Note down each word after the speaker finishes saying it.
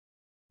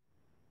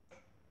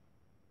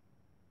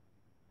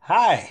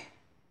Hi,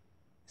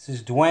 this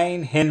is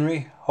Duane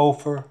Henry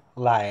Hoefer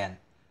Lyon,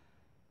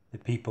 the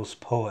people's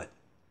poet.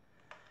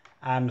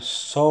 I'm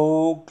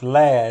so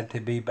glad to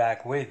be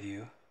back with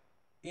you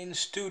in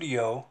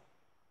studio,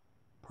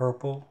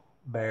 Purple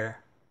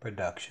Bear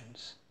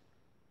Productions.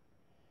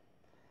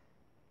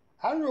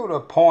 I wrote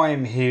a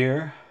poem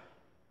here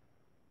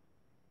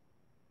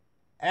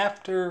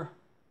after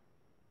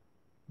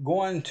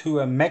going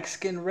to a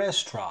Mexican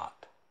restaurant.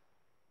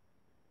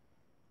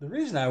 The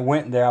reason I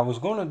went there, I was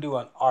going to do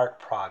an art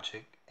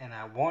project and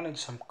I wanted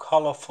some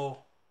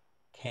colorful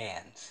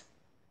cans.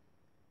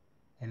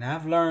 And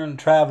I've learned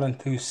traveling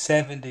through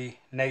 70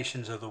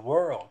 nations of the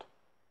world,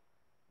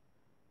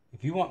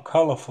 if you want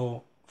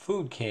colorful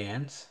food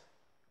cans,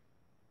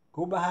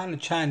 go behind a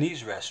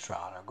Chinese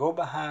restaurant or go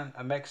behind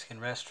a Mexican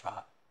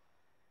restaurant.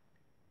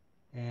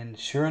 And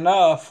sure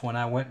enough, when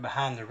I went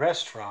behind the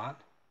restaurant,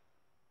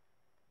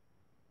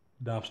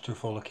 dumpster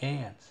full of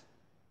cans.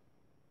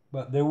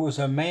 But there was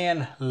a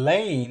man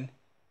laying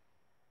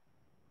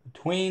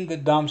between the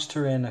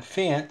dumpster and the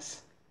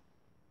fence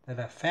that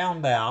I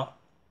found out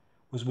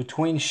was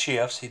between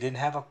shifts. He didn't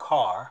have a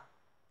car,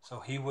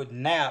 so he would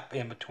nap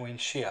in between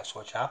shifts,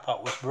 which I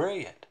thought was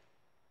brilliant.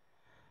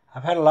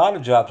 I've had a lot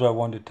of jobs where I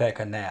wanted to take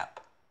a nap.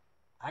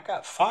 I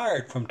got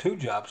fired from 2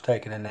 jobs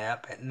taking a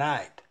nap at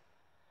night.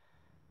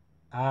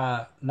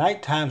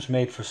 Nighttime's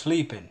made for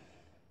sleeping.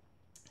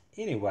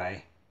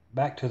 Anyway,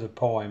 back to the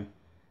poem.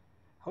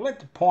 I'll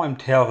let the poem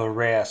tell the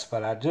rest,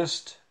 but I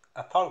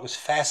thought it was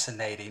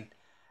fascinating.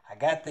 I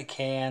got the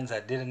cans, I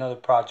did another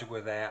project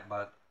with that,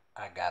 but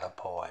I got a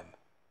poem.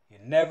 You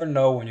never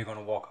know when you're going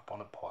to walk up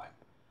on a poem.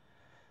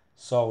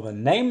 So the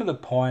name of the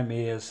poem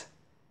is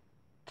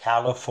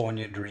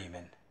California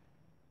Dreamin'.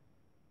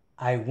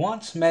 I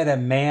once met a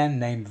man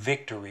named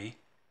Victory,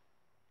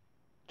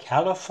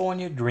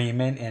 California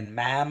dreamin' in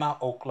Mama,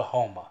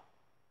 Oklahoma.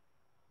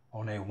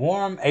 On a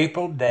warm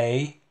April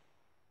day,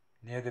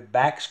 near the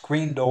back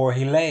screen door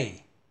he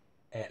lay,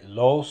 at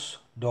Los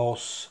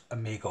Dos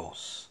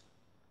Amigos,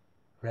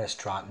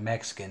 Restaurant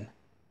Mexican,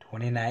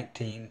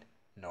 2019,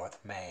 North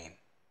Main.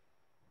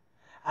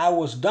 I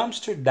was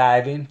dumpster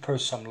diving for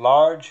some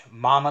large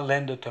Mama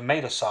Linda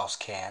tomato sauce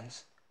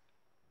cans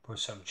for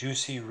some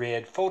juicy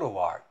red photo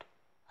art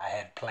I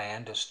had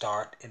planned to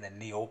start in the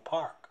Neo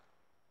Park,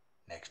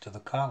 next to the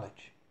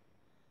college.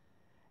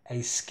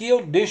 A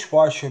skilled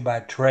dishwasher by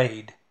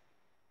trade,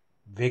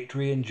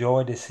 Victory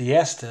enjoyed a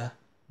siesta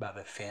by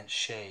the fence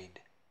shade.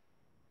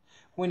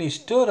 When he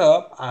stood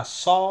up, I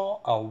saw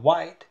a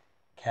white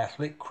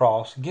Catholic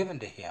cross given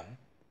to him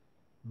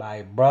by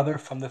a brother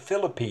from the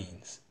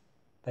Philippines.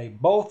 They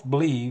both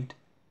believed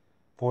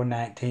for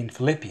 19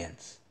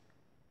 Philippians,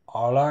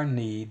 all our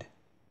need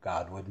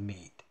God would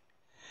meet.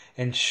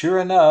 And sure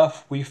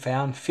enough, we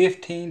found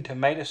 15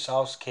 tomato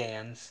sauce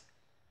cans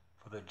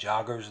for the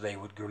joggers they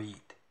would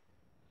greet.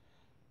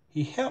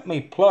 He helped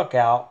me pluck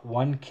out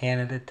 1 can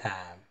at a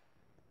time.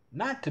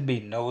 Not to be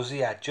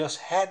nosy, I just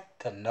had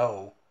to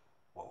know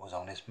what was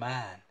on his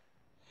mind.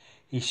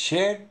 He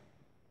shared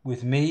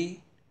with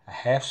me a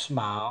half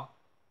smile.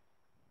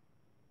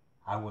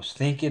 I was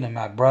thinking of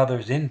my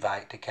brother's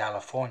invite to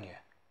California.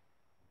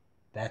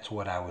 That's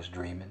what I was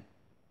dreaming.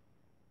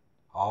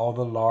 All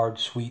the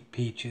large sweet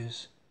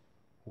peaches,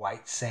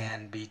 white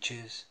sand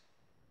beaches,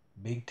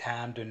 big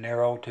time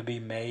dinero to be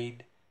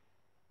made,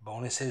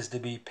 bonuses to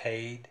be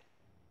paid,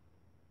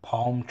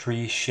 palm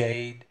tree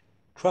shade,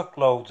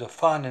 truckloads of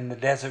fun in the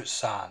desert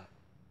sun.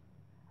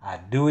 I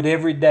do it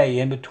every day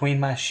in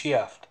between my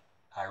shift.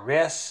 I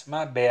rest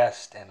my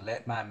best and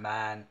let my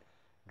mind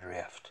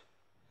drift.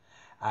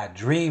 I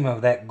dream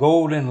of that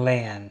golden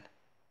land.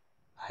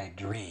 I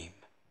dream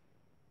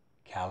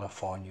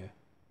California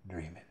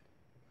dreaming.